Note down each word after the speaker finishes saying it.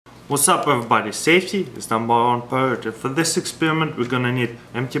What's up everybody, safety is #1 priority. For this experiment we're gonna need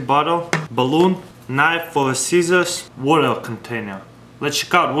empty bottle, balloon, knife or scissors, water container. Let's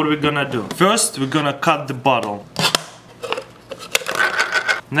check out what we're gonna do. First we're gonna cut the bottle.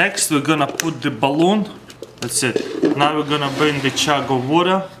 Next we're gonna put the balloon. That's it. Now we're gonna bring the jug of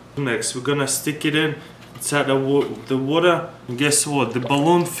water. Next we're gonna stick it in inside the water. And guess what? The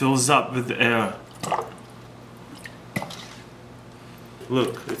balloon fills up with air.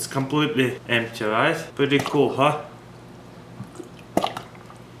 Look, it's completely empty, right? Pretty cool, huh?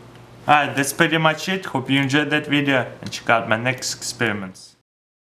 Alright, that's pretty much it. Hope you enjoyed that video and check out my next experiments.